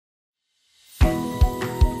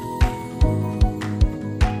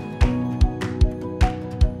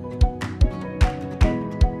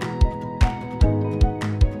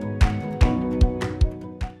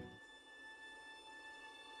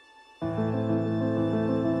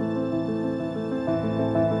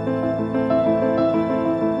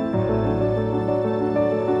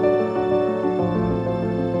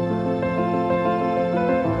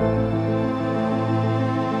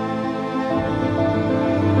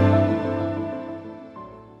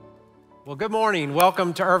Well, good morning.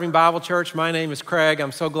 Welcome to Irving Bible Church. My name is Craig.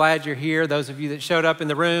 I'm so glad you're here. Those of you that showed up in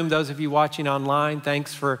the room, those of you watching online,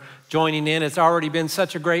 thanks for joining in. It's already been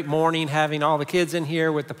such a great morning having all the kids in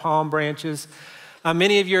here with the palm branches.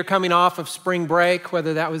 Many of you are coming off of spring break,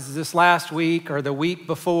 whether that was this last week or the week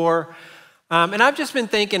before. And I've just been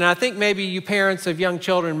thinking, I think maybe you parents of young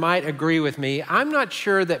children might agree with me. I'm not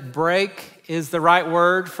sure that break is the right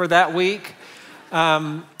word for that week.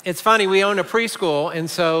 It's funny, we own a preschool, and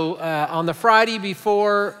so on the Friday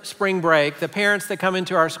before spring break, the parents that come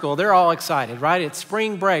into our school, they're all excited, right? It's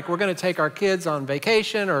spring break. We're going to take our kids on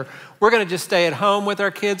vacation, or we're going to just stay at home with our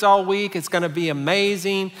kids all week. It's going to be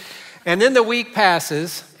amazing. And then the week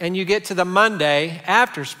passes, and you get to the Monday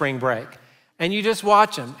after spring break, and you just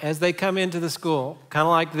watch them as they come into the school, kind of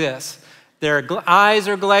like this. Their eyes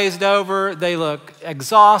are glazed over, they look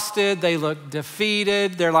exhausted, they look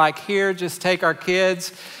defeated. They're like, here, just take our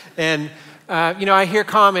kids. And, I hear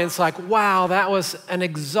comments like, wow, that was an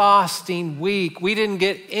exhausting week. We didn't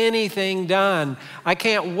get anything done. I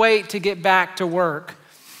can't wait to get back to work.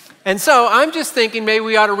 And so I'm just thinking maybe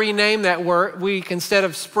we ought to rename that week instead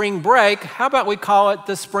of spring break. How about we call it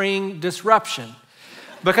the spring disruption?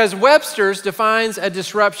 Because Webster's defines a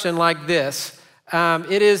disruption like this.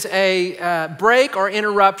 It is a break or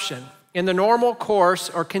interruption in the normal course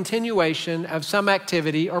or continuation of some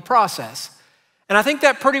activity or process. And I think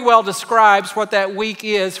that pretty well describes what that week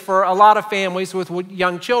is for a lot of families with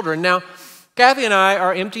young children. Now, Kathy and I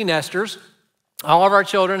are empty nesters. All of our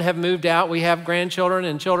children have moved out. We have grandchildren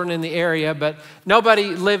and children in the area, but nobody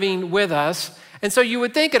living with us. And so you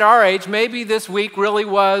would think at our age, maybe this week really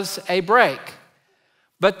was a break.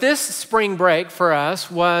 But this spring break for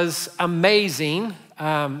us was amazing,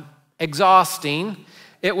 exhausting.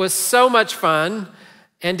 It was so much fun.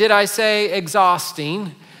 And did I say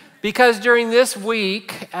exhausting? Because during this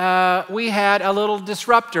week, we had a little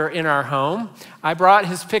disruptor in our home. I brought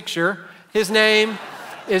his picture. His name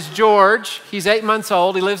is George. He's 8 months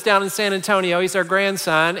old. He lives down in San Antonio. He's our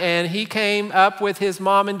grandson. And he came up with his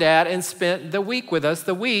mom and dad and spent the week with us,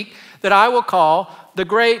 the week that I will call the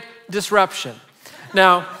Great Disruption.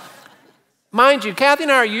 Now, mind you, Kathy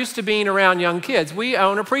and I are used to being around young kids. We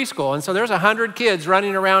own a preschool, and so there's 100 kids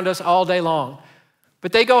running around us all day long.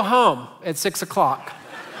 But they go home at 6 o'clock.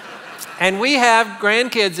 And we have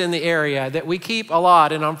grandkids in the area that we keep a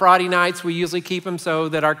lot, and on Friday nights we usually keep them so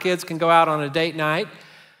that our kids can go out on a date night.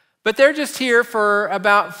 But they're just here for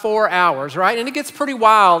about 4 hours, right? And it gets pretty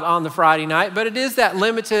wild on the Friday night, but it is that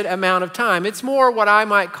limited amount of time. It's more what I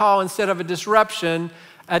might call, instead of a disruption,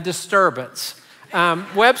 a disturbance.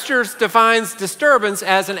 Webster's defines disturbance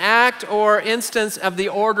as an act or instance of the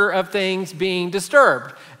order of things being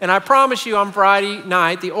disturbed. And I promise you on Friday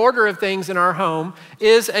night, the order of things in our home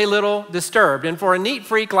is a little disturbed. And for a neat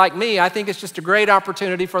freak like me, I think it's just a great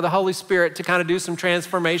opportunity for the Holy Spirit to kind of do some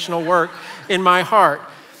transformational work in my heart.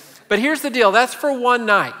 But here's the deal, that's for one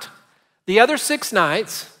night. The other 6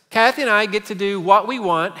 nights, Kathy and I get to do what we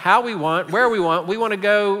want, how we want, where we want. We want to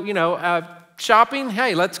go, shopping,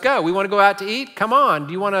 hey, let's go. We want to go out to eat? Come on.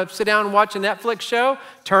 Do you want to sit down and watch a Netflix show?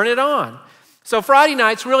 Turn it on. So Friday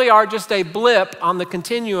nights really are just a blip on the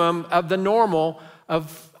continuum of the normal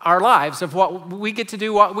of our lives, of what we get to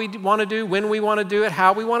do, what we want to do, when we want to do it,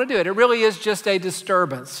 how we want to do it. It really is just a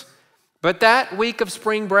disturbance. But that week of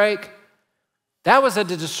spring break, that was a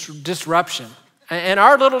disruption. And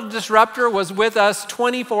our little disruptor was with us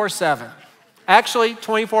 24/7. Actually,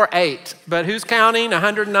 24/8, but who's counting?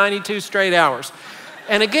 192 straight hours.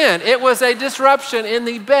 And again, it was a disruption in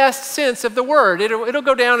the best sense of the word. It'll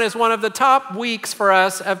go down as one of the top weeks for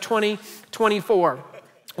us of 2024.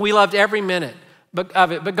 We loved every minute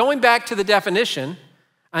of it. But going back to the definition,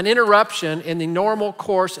 an interruption in the normal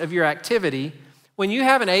course of your activity, when you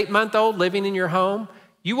have an 8-month-old living in your home,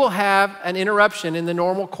 you will have an interruption in the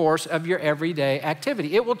normal course of your everyday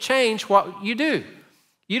activity. It will change what you do.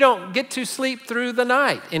 You don't get to sleep through the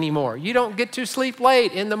night anymore. You don't get to sleep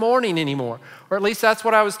late in the morning anymore. Or at least that's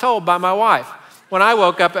what I was told by my wife when I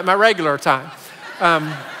woke up at my regular time.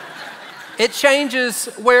 It changes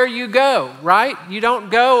where you go, right? You don't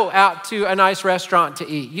go out to a nice restaurant to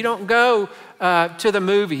eat. You don't go to the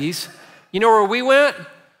movies. You know where we went?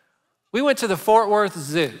 We went to the Fort Worth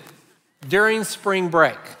Zoo during spring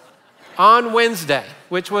break on Wednesday,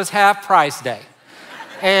 which was half price day.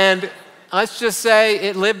 And let's just say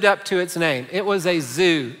it lived up to its name. It was a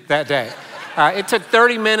zoo that day. It took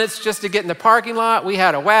 30 minutes just to get in the parking lot. We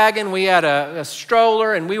had a wagon, we had a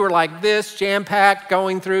stroller, and we were like this, jam-packed,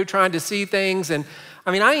 going through, trying to see things. And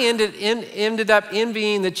I mean, I ended up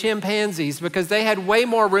envying the chimpanzees because they had way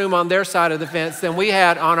more room on their side of the fence than we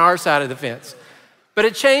had on our side of the fence. But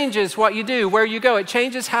it changes what you do, where you go. It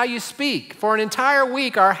changes how you speak. For an entire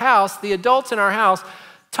week, our house, the adults in our house,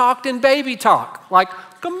 talked in baby talk. Like,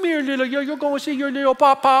 come here, little, you're going to see your little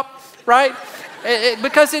pop, right?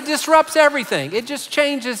 Because it disrupts everything. It just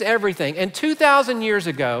changes everything. And 2,000 years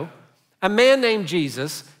ago, a man named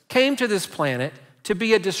Jesus came to this planet to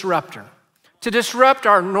be a disruptor, to disrupt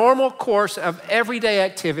our normal course of everyday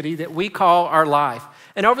activity that we call our life.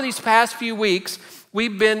 And over these past few weeks,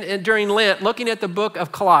 we've been, during Lent, looking at the book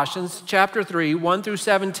of Colossians, chapter 3, 1 through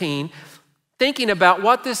 17, thinking about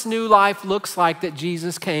what this new life looks like that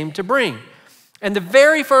Jesus came to bring. And the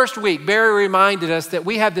very first week, Barry reminded us that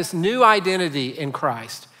we have this new identity in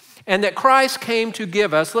Christ, and that Christ came to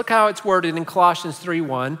give us, look how it's worded in Colossians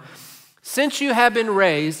 3:1, since you have been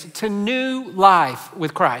raised to new life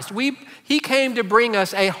with Christ. He came to bring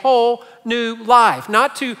us a whole new life,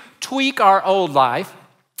 not to tweak our old life,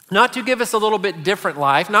 not to give us a little bit different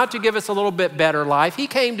life, not to give us a little bit better life. He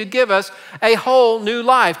came to give us a whole new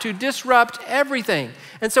life, to disrupt everything.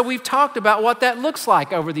 And so we've talked about what that looks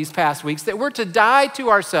like over these past weeks, that we're to die to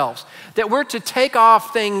ourselves, that we're to take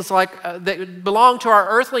off things like that belong to our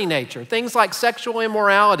earthly nature, things like sexual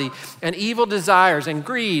immorality and evil desires and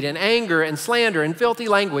greed and anger and slander and filthy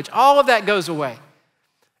language. All of that goes away.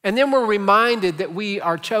 And then we're reminded that we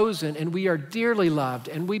are chosen and we are dearly loved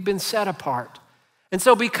and we've been set apart. And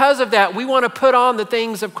so because of that, we want to put on the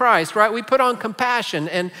things of Christ, right? We put on compassion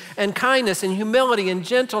and kindness and humility and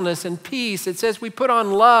gentleness and peace. It says we put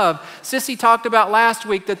on love. Sissy talked about last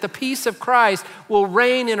week that the peace of Christ will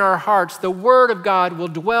reign in our hearts. The word of God will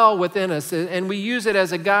dwell within us, and we use it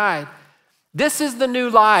as a guide. This is the new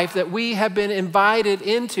life that we have been invited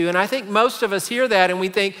into. And I think most of us hear that and we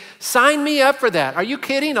think, sign me up for that. Are you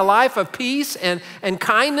kidding? A life of peace and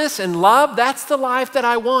kindness and love? That's the life that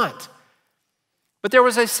I want. But there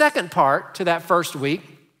was a second part to that first week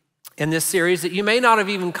in this series that you may not have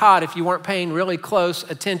even caught if you weren't paying really close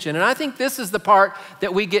attention. And I think this is the part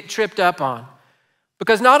that we get tripped up on.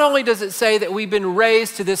 Because not only does it say that we've been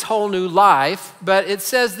raised to this whole new life, but it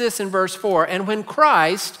says this in verse 4, and when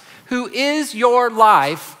Christ, who is your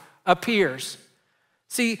life, appears.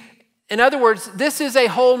 See, in other words, this is a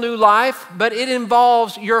whole new life, but it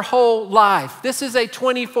involves your whole life. This is a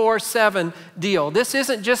 24/7 deal. This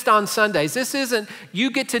isn't just on Sundays. This isn't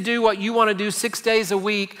you get to do what you want to do 6 days a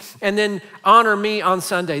week and then honor me on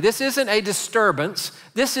Sunday. This isn't a disturbance.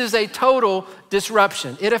 This is a total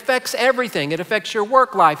disruption. It affects everything. It affects your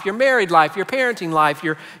work life, your married life, your parenting life,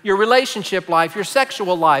 your relationship life, your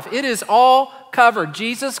sexual life. It is all covered.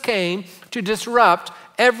 Jesus came to disrupt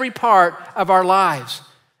every part of our lives.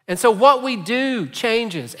 And so what we do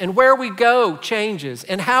changes, and where we go changes,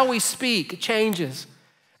 and how we speak changes.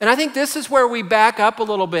 And I think this is where we back up a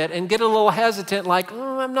little bit and get a little hesitant, like,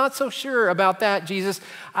 oh, I'm not so sure about that, Jesus.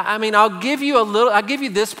 I mean, I'll give you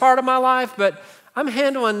this part of my life, but I'm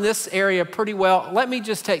handling this area pretty well. Let me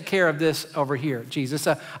just take care of this over here, Jesus.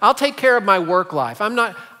 I'll take care of my work life. I'm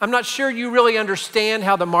not sure you really understand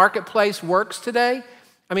how the marketplace works today.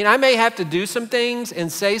 I mean, I may have to do some things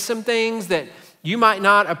and say some things that you might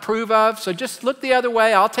not approve of, so just look the other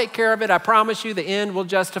way. I'll take care of it. I promise you the end will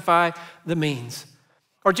justify the means.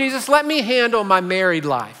 Or Jesus, let me handle my married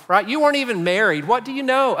life, right? You weren't even married. What do you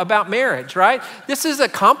know about marriage, right? This is a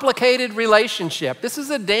complicated relationship. This is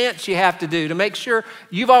a dance you have to do to make sure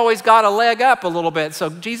you've always got a leg up a little bit. So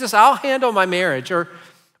Jesus, I'll handle my marriage. Or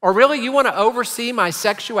really, you want to oversee my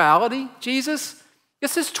sexuality, Jesus?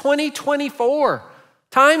 This is 2024.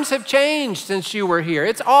 Times have changed since you were here.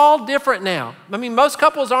 It's all different now. I mean, most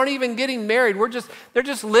couples aren't even getting married. They're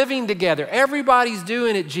just living together. Everybody's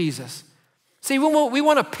doing it, Jesus. See, we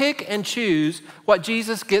want to pick and choose what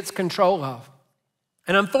Jesus gets control of.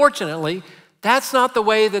 And unfortunately, that's not the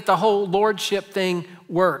way that the whole lordship thing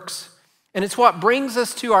works. And it's what brings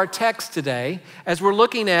us to our text today as we're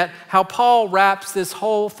looking at how Paul wraps this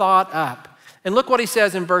whole thought up. And look what he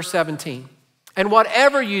says in verse 17. And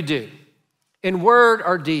whatever you do, in word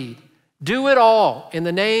or deed, do it all in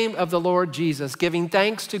the name of the Lord Jesus, giving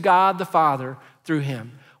thanks to God the Father through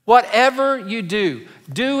him. Whatever you do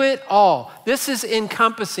it all. This is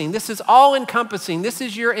encompassing. This is all encompassing. This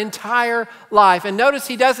is your entire life. And notice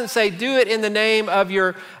he doesn't say do it in the name of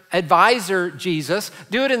your advisor, Jesus.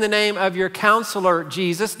 Do it in the name of your counselor,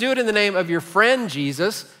 Jesus. Do it in the name of your friend,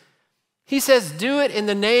 Jesus. He says do it in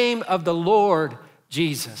the name of the Lord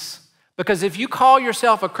Jesus. Because if you call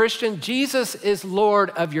yourself a Christian, Jesus is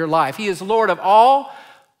Lord of your life. He is Lord of all,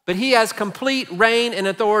 but he has complete reign and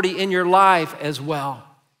authority in your life as well.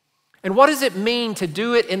 And what does it mean to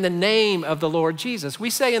do it in the name of the Lord Jesus?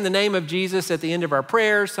 We say in the name of Jesus at the end of our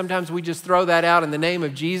prayers. Sometimes we just throw that out in the name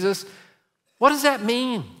of Jesus. What does that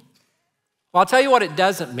mean? Well, I'll tell you what it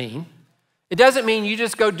doesn't mean. It doesn't mean you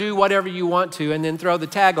just go do whatever you want to and then throw the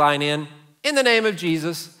tagline in the name of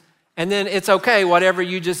Jesus, and then it's okay, whatever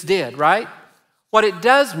you just did, right? What it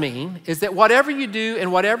does mean is that whatever you do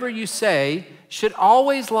and whatever you say should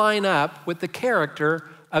always line up with the character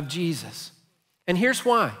of Jesus. And here's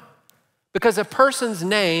why. Because a person's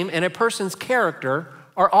name and a person's character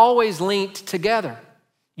are always linked together.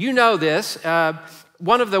 You know this.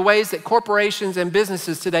 One of the ways that corporations and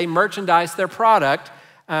businesses today merchandise their product,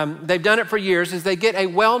 they've done it for years, is they get a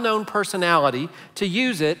well-known personality to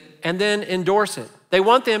use it and then endorse it. They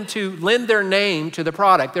want them to lend their name to the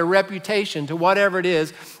product, their reputation to whatever it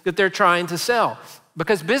is that they're trying to sell.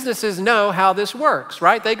 Because businesses know how this works,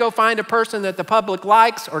 right? They go find a person that the public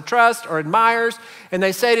likes or trusts or admires, and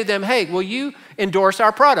they say to them, hey, will you endorse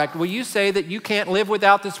our product? Will you say that you can't live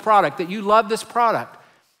without this product, that you love this product?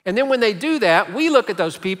 And then when they do that, we look at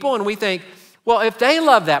those people and we think, well, if they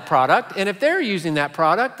love that product and if they're using that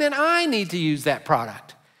product, then I need to use that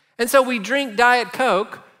product. And so we drink Diet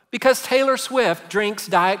Coke because Taylor Swift drinks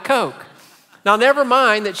Diet Coke. Now, never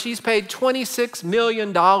mind that she's paid $26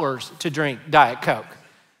 million to drink Diet Coke.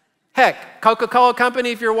 Heck, Coca-Cola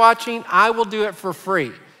Company, if you're watching, I will do it for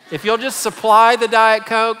free. If you'll just supply the Diet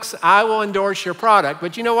Cokes, I will endorse your product.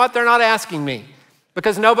 But you know what? They're not asking me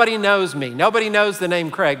because nobody knows me. Nobody knows the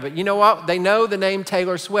name Craig. But you know what? They know the name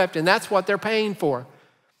Taylor Swift, and that's what they're paying for.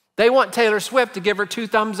 They want Taylor Swift to give her 2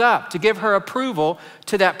 thumbs up, to give her approval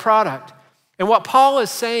to that product. And what Paul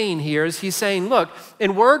is saying here is he's saying, look,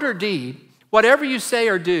 in word or deed, whatever you say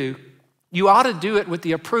or do, you ought to do it with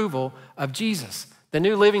the approval of Jesus. The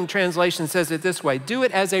New Living Translation says it this way: do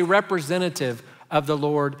it as a representative of the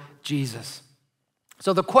Lord Jesus.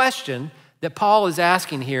 So the question that Paul is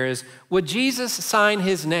asking here is, would Jesus sign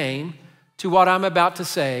his name to what I'm about to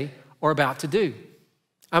say or about to do?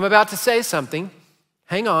 I'm about to say something.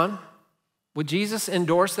 Hang on. Would Jesus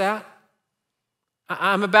endorse that?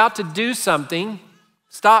 I'm about to do something.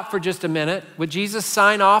 Stop for just a minute. Would Jesus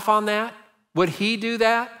sign off on that? Would he do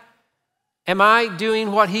that? Am I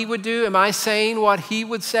doing what he would do? Am I saying what he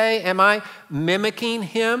would say? Am I mimicking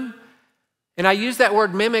him? And I use that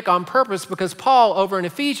word mimic on purpose because Paul over in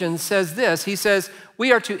Ephesians says this. He says,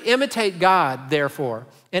 we are to imitate God, therefore,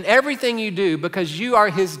 in everything you do because you are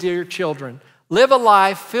his dear children. Live a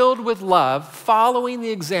life filled with love, following the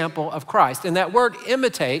example of Christ. And that word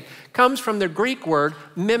imitate comes from the Greek word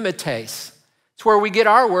mimetes. It's where we get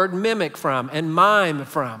our word mimic from and mime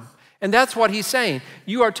from. And that's what he's saying.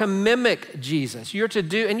 You are to mimic Jesus. You're to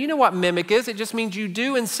do, and you know what mimic is? It just means you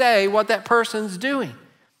do and say what that person's doing.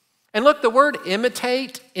 And look, the word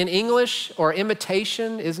imitate in English or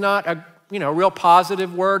imitation is not a real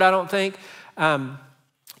positive word, I don't think.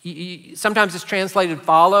 Sometimes it's translated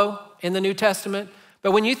follow in the New Testament.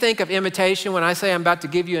 But when you think of imitation, when I say I'm about to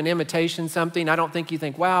give you an imitation something, I don't think you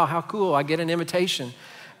think, wow, how cool, I get an imitation.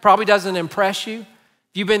 Probably doesn't impress you.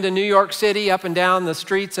 If you've been to New York City, up and down the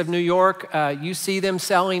streets of New York, you see them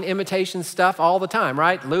selling imitation stuff all the time,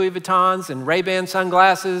 right? Louis Vuittons and Ray-Ban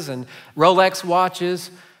sunglasses and Rolex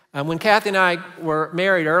watches. When Kathy and I were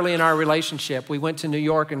married early in our relationship, we went to New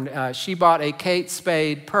York and she bought a Kate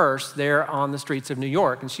Spade purse there on the streets of New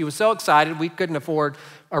York. And she was so excited, we couldn't afford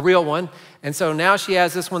a real one. And so now she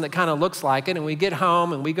has this one that kind of looks like it. And we get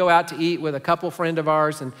home and we go out to eat with a couple friend of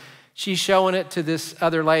ours, and she's showing it to this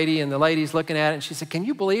other lady, and the lady's looking at it, and she said, can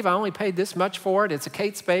you believe I only paid this much for it? It's a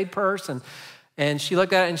Kate Spade purse. And she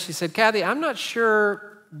looked at it and she said, Kathy, I'm not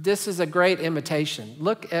sure this is a great imitation.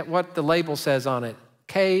 Look at what the label says on it.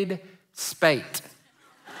 Kate Spade,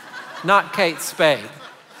 not Kate Spade.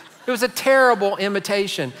 It was a terrible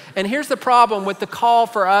imitation. And here's the problem with the call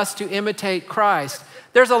for us to imitate Christ.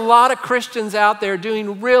 There's a lot of Christians out there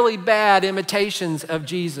doing really bad imitations of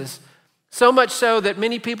Jesus. So much so that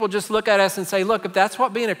many people just look at us and say, look, if that's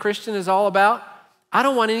what being a Christian is all about, I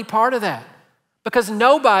don't want any part of that. Because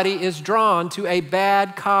nobody is drawn to a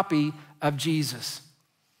bad copy of Jesus.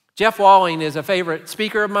 Jeff Walling is a favorite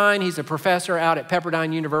speaker of mine. He's a professor out at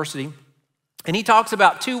Pepperdine University. And he talks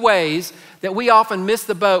about 2 ways that we often miss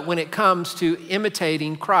the boat when it comes to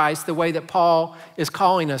imitating Christ the way that Paul is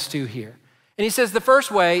calling us to here. And he says the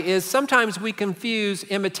first way is sometimes we confuse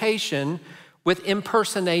imitation with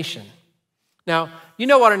impersonation. Now, you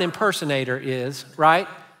know what an impersonator is, right?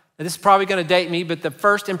 And this is probably going to date me, but the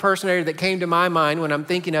first impersonator that came to my mind when I'm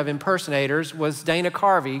thinking of impersonators was Dana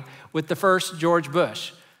Carvey with the first George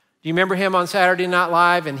Bush. Do you remember him on Saturday Night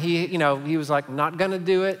Live? And he was like, not gonna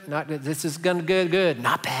do it. This is gonna good,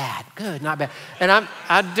 not bad, good, not bad. And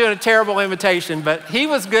I'm doing a terrible imitation, but he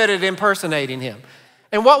was good at impersonating him.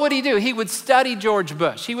 And what would he do? He would study George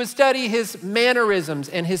Bush. He would study his mannerisms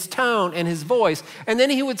and his tone and his voice. And then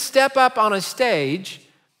he would step up on a stage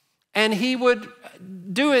and he would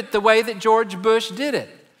do it the way that George Bush did it.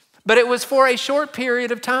 But it was for a short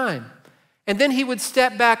period of time. And then he would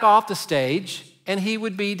step back off the stage and he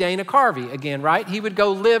would be Dana Carvey again, right? He would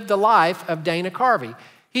go live the life of Dana Carvey.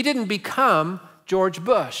 He didn't become George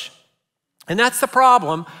Bush. And that's the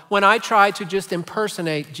problem when I try to just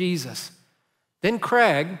impersonate Jesus. Then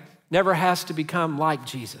Craig never has to become like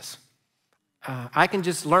Jesus. I can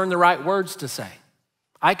just learn the right words to say.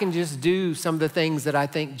 I can just do some of the things that I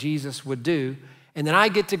think Jesus would do, and then I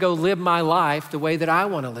get to go live my life the way that I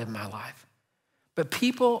want to live my life. But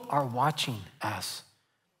people are watching us.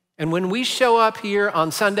 And when we show up here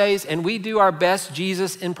on Sundays and we do our best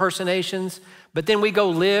Jesus impersonations, but then we go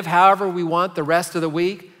live however we want the rest of the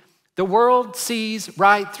week, the world sees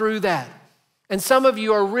right through that. And some of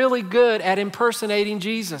you are really good at impersonating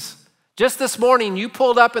Jesus. Just this morning, you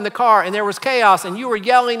pulled up in the car and there was chaos and you were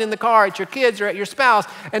yelling in the car at your kids or at your spouse,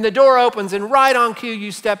 and the door opens and right on cue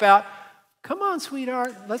you step out. Come on,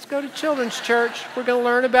 sweetheart, let's go to children's church. We're going to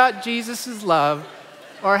learn about Jesus' love.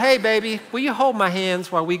 Or, hey, baby, will you hold my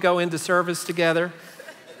hands while we go into service together?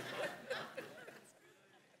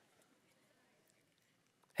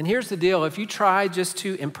 And here's the deal. If you try just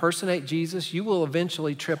to impersonate Jesus, you will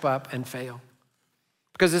eventually trip up and fail.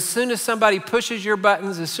 Because as soon as somebody pushes your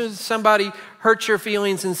buttons, as soon as somebody hurts your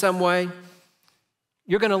feelings in some way,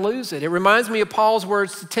 you're going to lose it. It reminds me of Paul's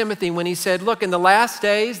words to Timothy when he said, look, in the last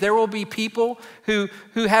days, there will be people who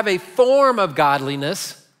have a form of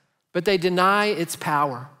godliness, but they deny its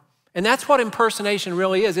power. And that's what impersonation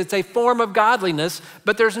really is. It's a form of godliness,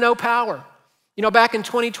 but there's no power. You know, back in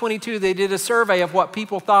 2022, they did a survey of what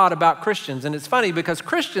people thought about Christians. And it's funny because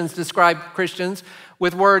Christians describe Christians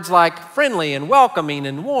with words like friendly and welcoming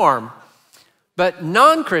and warm. But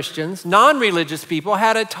non-Christians, non-religious people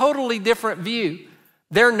had a totally different view.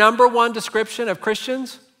 Their number one description of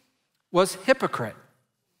Christians was hypocrite.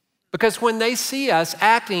 Because when they see us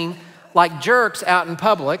acting like jerks out in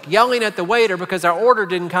public, yelling at the waiter because our order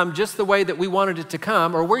didn't come just the way that we wanted it to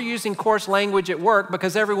come, or we're using coarse language at work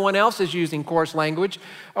because everyone else is using coarse language,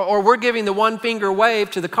 or we're giving the one finger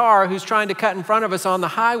wave to the car who's trying to cut in front of us on the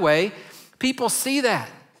highway, people see that.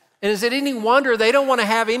 And is it any wonder they don't want to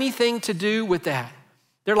have anything to do with that?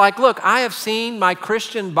 They're like, look, I have seen my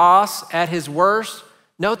Christian boss at his worst.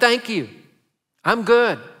 No, thank you. I'm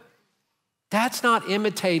good. That's not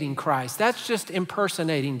imitating Christ. That's just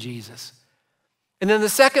impersonating Jesus. And then the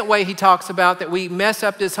second way he talks about that we mess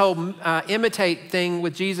up this whole imitate thing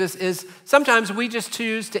with Jesus is sometimes we just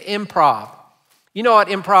choose to improv. You know what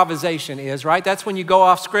improvisation is, right? That's when you go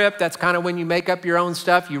off script. That's kind of when you make up your own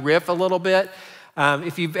stuff. You riff a little bit.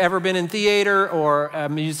 If you've ever been in theater or a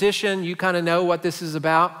musician, you kind of know what this is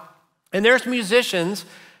about. And there's musicians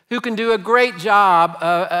who can do a great job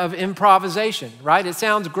of improvisation, right? It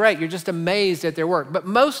sounds great. You're just amazed at their work. But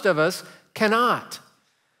most of us cannot.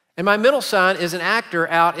 And my middle son is an actor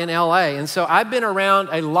out in LA. And so I've been around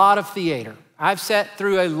a lot of theater. I've sat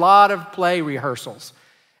through a lot of play rehearsals.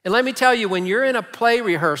 And let me tell you, when you're in a play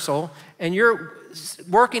rehearsal and you're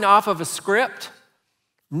working off of a script,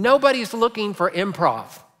 nobody's looking for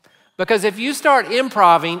improv. Because if you start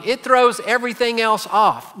improving, it throws everything else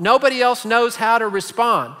off. Nobody else knows how to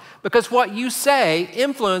respond because what you say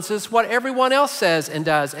influences what everyone else says and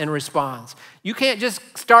does and responds. You can't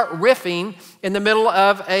just start riffing in the middle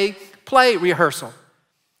of a play rehearsal.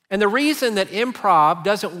 And the reason that improv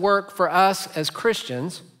doesn't work for us as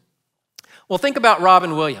Christians, well, think about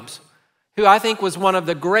Robin Williams, who I think was one of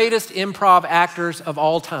the greatest improv actors of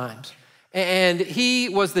all times. And he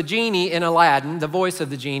was the genie in Aladdin, the voice of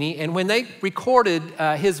the genie. And when they recorded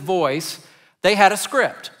his voice, they had a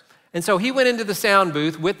script. And so he went into the sound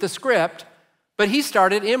booth with the script, but he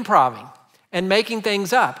started improvising and making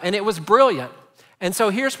things up. And it was brilliant. And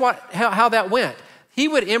so here's how that went. He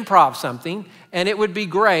would improv something, and it would be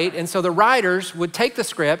great. And so the writers would take the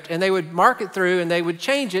script, and they would mark it through, and they would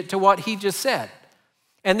change it to what he just said.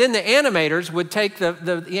 And then the animators would take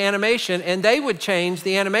the animation and they would change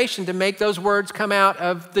the animation to make those words come out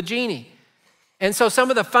of the genie. And so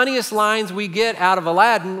some of the funniest lines we get out of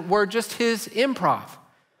Aladdin were just his improv.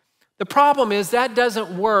 The problem is that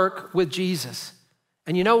doesn't work with Jesus.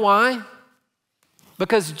 And you know why?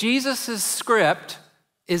 Because Jesus' script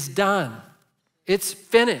is done. It's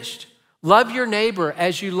finished. Love your neighbor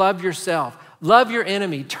as you love yourself. Love your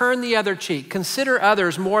enemy. Turn the other cheek. Consider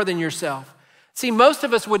others more than yourself. See, most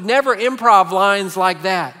of us would never improv lines like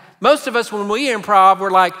that. Most of us, when we improv, we're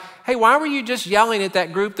like, hey, why were you just yelling at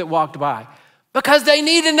that group that walked by? Because they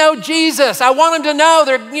need to know Jesus. I want them to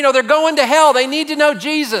know they're going to hell. They need to know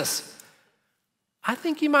Jesus. I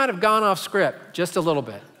think you might have gone off script just a little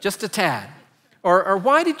bit, just a tad. Or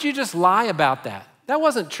why did you just lie about that? That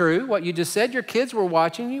wasn't true, what you just said. Your kids were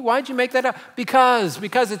watching you. Why'd you make that up? Because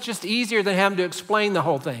it's just easier than having to explain the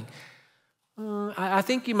whole thing. I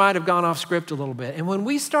think you might have gone off script a little bit. And when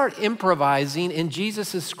we start improvising in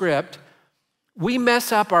Jesus' script, we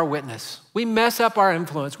mess up our witness. We mess up our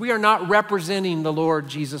influence. We are not representing the Lord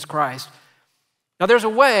Jesus Christ. Now, there's a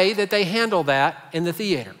way that they handle that in the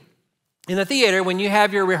theater. In the theater, when you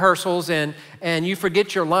have your rehearsals and you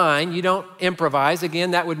forget your line, you don't improvise.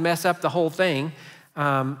 Again, that would mess up the whole thing.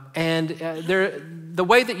 The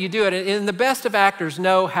way that you do it, and the best of actors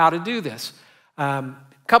know how to do this. A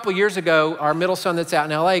couple years ago, our middle son that's out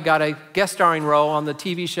in LA got a guest starring role on the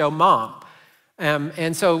TV show Mom.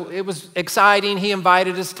 And so it was exciting. He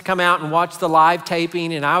invited us to come out and watch the live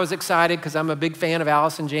taping, and I was excited because I'm a big fan of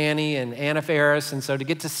Allison Janney and Anna Faris, and so to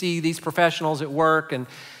get to see these professionals at work, and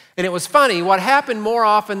it was funny. What happened more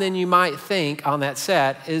often than you might think on that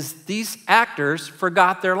set is these actors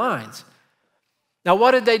forgot their lines. Now,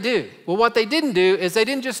 what did they do? Well, what they didn't do is they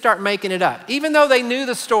didn't just start making it up. Even though they knew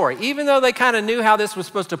the story, even though they kind of knew how this was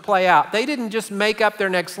supposed to play out, they didn't just make up their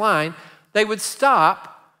next line. They would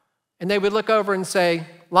stop and they would look over and say,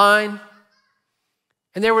 line.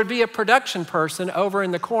 And there would be a production person over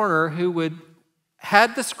in the corner who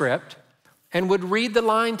had the script and would read the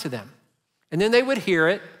line to them. And then they would hear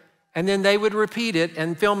it, and then they would repeat it,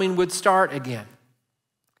 and filming would start again.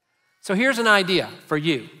 So here's an idea for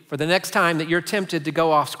you for the next time that you're tempted to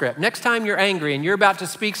go off script. Next time you're angry and you're about to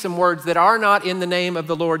speak some words that are not in the name of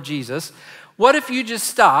the Lord Jesus, what if you just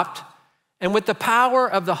stopped and with the power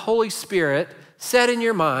of the Holy Spirit said in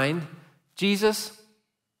your mind, Jesus,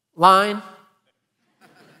 line.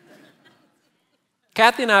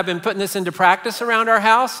 Kathy and I have been putting this into practice around our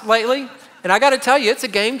house lately, and I got to tell you, it's a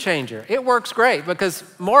game changer. It works great because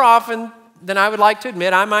more often than I would like to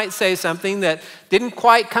admit, I might say something that didn't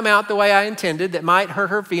quite come out the way I intended, that might hurt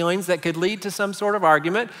her feelings, that could lead to some sort of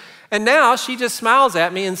argument. And now she just smiles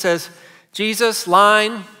at me and says, Jesus,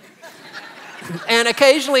 line. And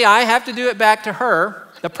occasionally I have to do it back to her.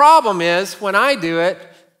 The problem is when I do it,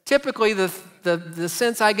 typically the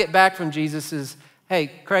sense I get back from Jesus is,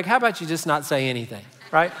 hey, Craig, how about you just not say anything,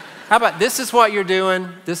 right? How about this is what you're doing,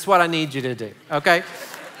 this is what I need you to do, okay?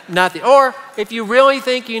 Nothing. Or if you really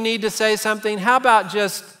think you need to say something, how about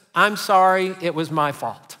just, I'm sorry, it was my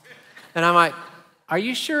fault. And I'm like, are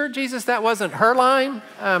you sure, Jesus, that wasn't her line?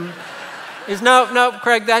 No,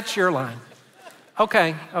 Craig, that's your line.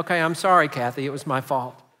 Okay, I'm sorry, Kathy, it was my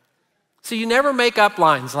fault. So you never make up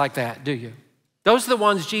lines like that, do you? Those are the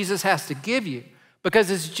ones Jesus has to give you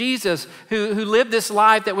because it's Jesus who lived this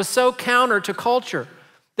life that was so counter to culture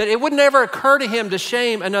that it would never occur to him to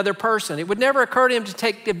shame another person. It would never occur to him to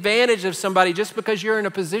take advantage of somebody just because you're in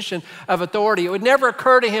a position of authority. It would never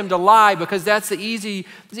occur to him to lie because that's the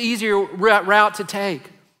easier route to take.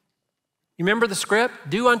 You remember the script?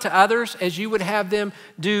 Do unto others as you would have them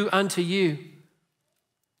do unto you.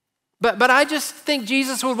 But I just think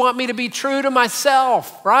Jesus would want me to be true to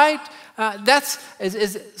myself, right?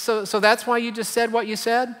 So that's why you just said what you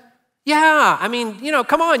said? Yeah, I mean,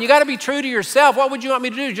 come on, you got to be true to yourself. What would you want me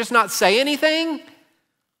to do? Just not say anything?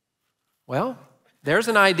 Well, there's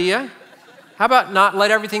an idea. How about not let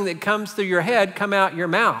everything that comes through your head come out your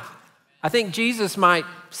mouth? I think Jesus might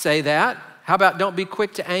say that. How about don't be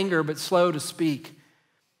quick to anger, but slow to speak?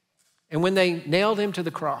 And when they nailed him to the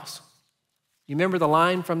cross, you remember the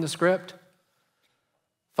line from the script?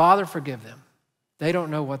 Father, forgive them. They don't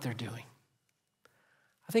know what they're doing.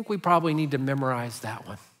 I think we probably need to memorize that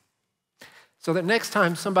one. So that next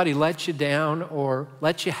time somebody lets you down or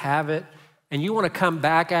lets you have it and you want to come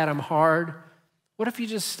back at them hard, what if you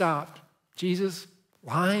just stopped? Jesus,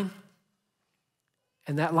 line.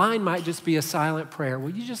 And that line might just be a silent prayer.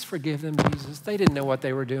 Will you just forgive them, Jesus? They didn't know what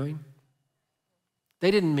they were doing.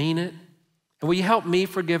 They didn't mean it. And will you help me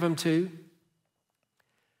forgive them too?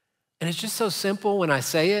 And it's just so simple when I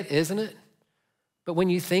say it, isn't it? But when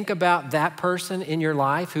you think about that person in your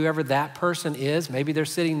life, whoever that person is, maybe they're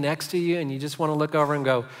sitting next to you and you just want to look over and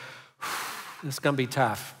go, this is going to be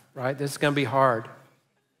tough, right? This is going to be hard.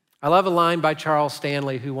 I love a line by Charles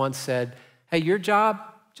Stanley who once said, hey, your job,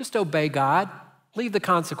 just obey God. Leave the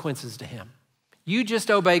consequences to him. You just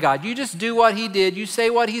obey God. You just do what he did. You say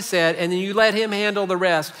what he said, and then you let him handle the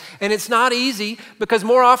rest. And it's not easy because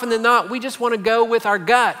more often than not, we just want to go with our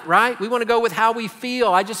gut, right? We want to go with how we feel.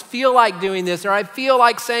 I just feel like doing this, or I feel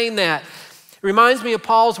like saying that. It reminds me of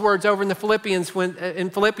Paul's words over in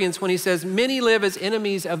Philippians when he says, many live as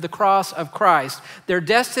enemies of the cross of Christ. Their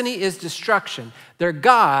destiny is destruction. Their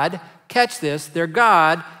God, catch this, their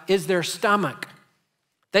God is their stomach.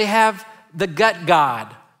 They have the gut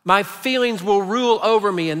God. My feelings will rule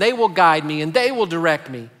over me and they will guide me and they will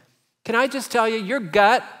direct me. Can I just tell you, your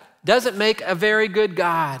gut doesn't make a very good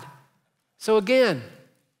God. So again,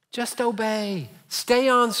 just obey, stay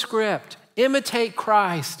on script, imitate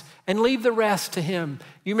Christ, and leave the rest to him.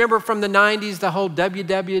 You remember from the 90s, the whole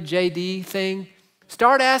WWJD thing?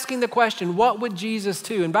 Start asking the question, what would Jesus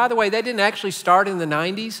do? And by the way, that didn't actually start in the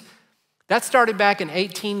 90s. That started back in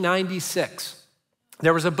 1896.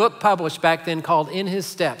 There was a book published back then called In His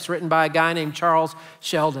Steps, written by a guy named Charles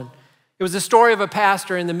Sheldon. It was the story of a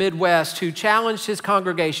pastor in the Midwest who challenged his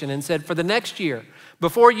congregation and said, for the next year,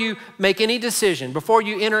 before you make any decision, before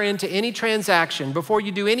you enter into any transaction, before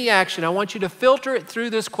you do any action, I want you to filter it through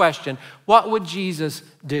this question, what would Jesus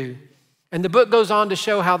do? And the book goes on to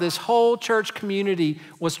show how this whole church community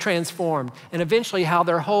was transformed and eventually how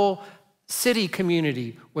their whole city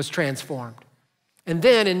community was transformed. And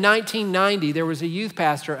then in 1990, there was a youth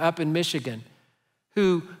pastor up in Michigan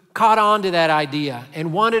who caught on to that idea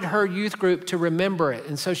and wanted her youth group to remember it.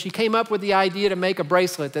 And so she came up with the idea to make a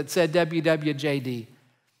bracelet that said WWJD.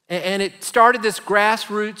 And it started this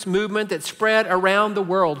grassroots movement that spread around the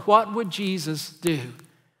world. What would Jesus do?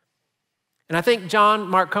 And I think John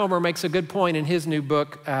Mark Comer makes a good point in his new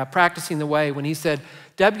book, Practicing the Way, when he said,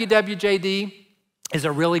 WWJD is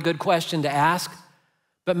a really good question to ask,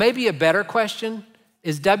 but maybe a better question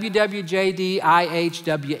is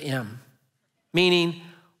WWJDIHWM, meaning,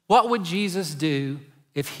 what would Jesus do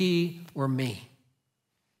if he were me?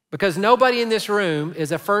 Because nobody in this room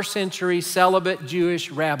is a first century celibate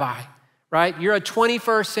Jewish rabbi, right? You're a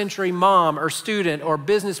 21st century mom or student or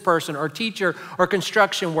business person or teacher or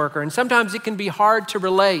construction worker. And sometimes it can be hard to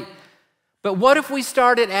relate. But what if we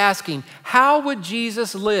started asking, how would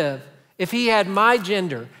Jesus live if he had my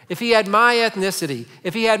gender, if he had my ethnicity,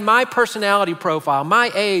 if he had my personality profile,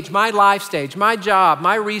 my age, my life stage, my job,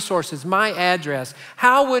 my resources, my address?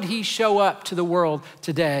 How would he show up to the world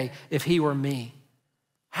today if he were me?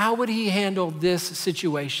 How would he handle this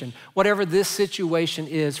situation, whatever this situation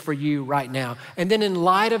is for you right now? And then in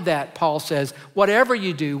light of that, Paul says, whatever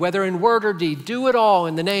you do, whether in word or deed, do it all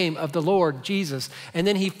in the name of the Lord Jesus. And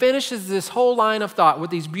then he finishes this whole line of thought with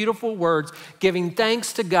these beautiful words, giving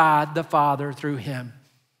thanks to God the Father through him.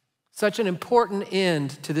 Such an important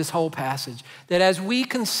end to this whole passage, that as we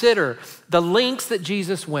consider the lengths that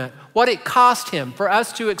Jesus went, what it cost him for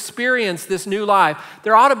us to experience this new life,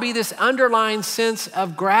 there ought to be this underlying sense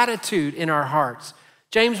of gratitude in our hearts.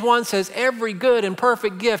 James 1 says, every good and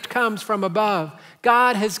perfect gift comes from above.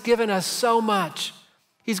 God has given us so much.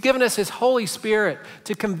 He's given us his Holy Spirit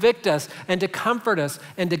to convict us and to comfort us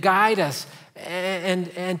and to guide us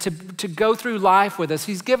and to go through life with us.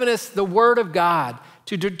 He's given us the Word of God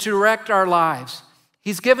to direct our lives.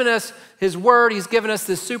 He's given us his word. He's given us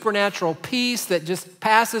this supernatural peace that just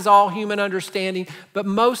passes all human understanding. But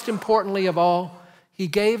most importantly of all, he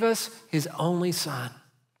gave us his only son,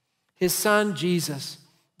 his son Jesus,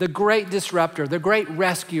 the great disruptor, the great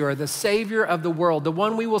rescuer, the savior of the world, the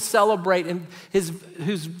one we will celebrate and who's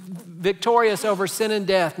victorious over sin and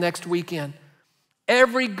death next weekend.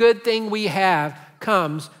 Every good thing we have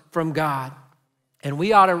comes from God. And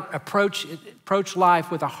we ought to approach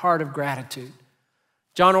life with a heart of gratitude.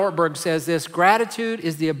 John Ortberg says this, gratitude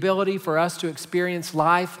is the ability for us to experience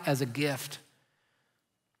life as a gift.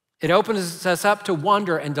 It opens us up to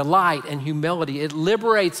wonder and delight and humility. It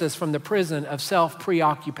liberates us from the prison of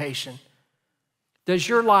self-preoccupation. Does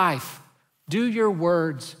your life, do your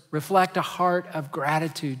words reflect a heart of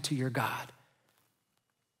gratitude to your God?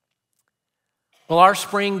 Well, our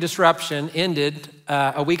spring disruption ended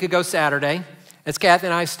a week ago Saturday, as Kathy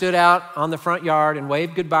and I stood out on the front yard and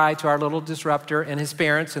waved goodbye to our little disruptor and his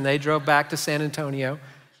parents, and they drove back to San Antonio.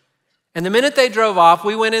 And the minute they drove off,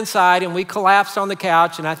 we went inside and we collapsed on the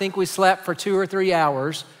couch, and I think we slept for 2 or 3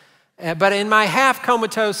 hours. But in my half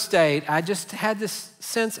comatose state, I just had this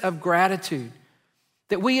sense of gratitude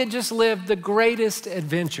that we had just lived the greatest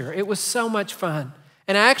adventure. It was so much fun.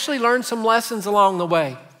 And I actually learned some lessons along the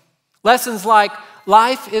way. Lessons like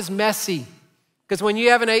life is messy. Because when you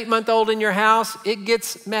have an 8-month-old in your house, it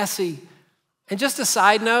gets messy. And just a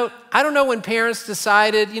side note, I don't know when parents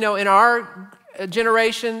decided, in our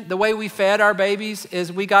generation, the way we fed our babies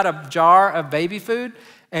is we got a jar of baby food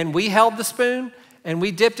and we held the spoon and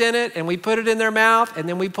we dipped in it and we put it in their mouth and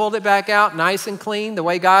then we pulled it back out nice and clean the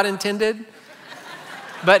way God intended.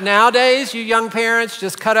 But nowadays, you young parents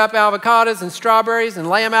just cut up avocados and strawberries and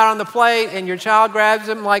lay them out on the plate and your child grabs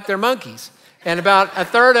them like they're monkeys. And about a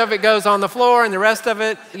third of it goes on the floor and the rest of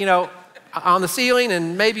it, on the ceiling,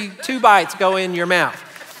 and maybe 2 bites go in your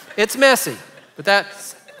mouth. It's messy, but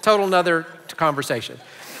that's total another conversation.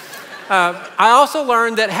 I also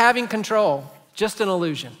learned that having control, just an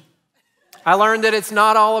illusion. I learned that it's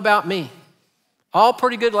not all about me. All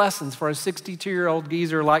pretty good lessons for a 62-year-old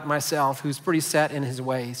geezer like myself who's pretty set in his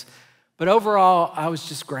ways. But overall, I was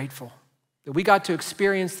just grateful that we got to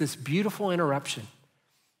experience this beautiful interruption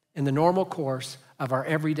in the normal course of our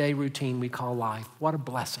everyday routine we call life. What a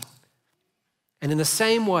blessing. And in the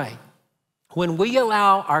same way, when we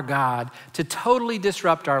allow our God to totally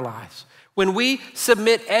disrupt our lives, when we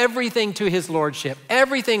submit everything to his lordship,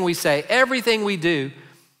 everything we say, everything we do,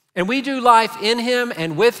 and we do life in him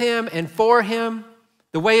and with him and for him,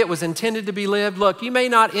 the way it was intended to be lived, look, you may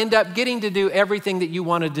not end up getting to do everything that you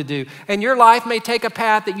wanted to do. And your life may take a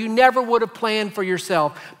path that you never would have planned for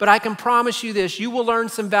yourself. But I can promise you this, you will learn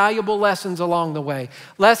some valuable lessons along the way.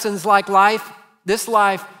 Lessons like this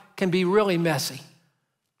life can be really messy.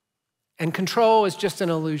 And control is just an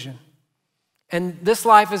illusion. And this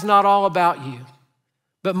life is not all about you.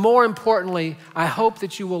 But more importantly, I hope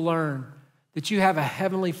that you will learn that you have a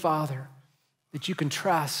heavenly Father that you can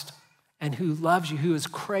trust and who loves you, who is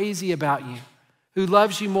crazy about you, who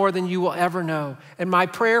loves you more than you will ever know. And my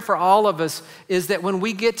prayer for all of us is that when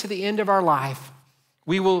we get to the end of our life,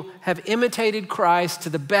 we will have imitated Christ to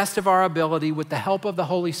the best of our ability with the help of the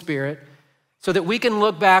Holy Spirit so that we can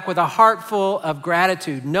look back with a heart full of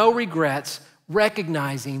gratitude, no regrets,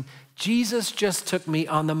 recognizing Jesus just took me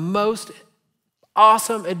on the most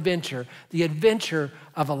awesome adventure, the adventure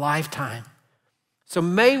of a lifetime. So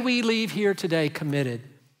may we leave here today committed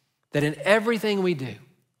that in everything we do,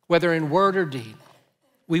 whether in word or deed,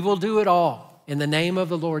 we will do it all in the name of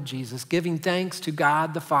the Lord Jesus, giving thanks to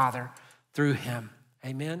God the Father through him.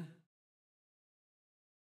 Amen.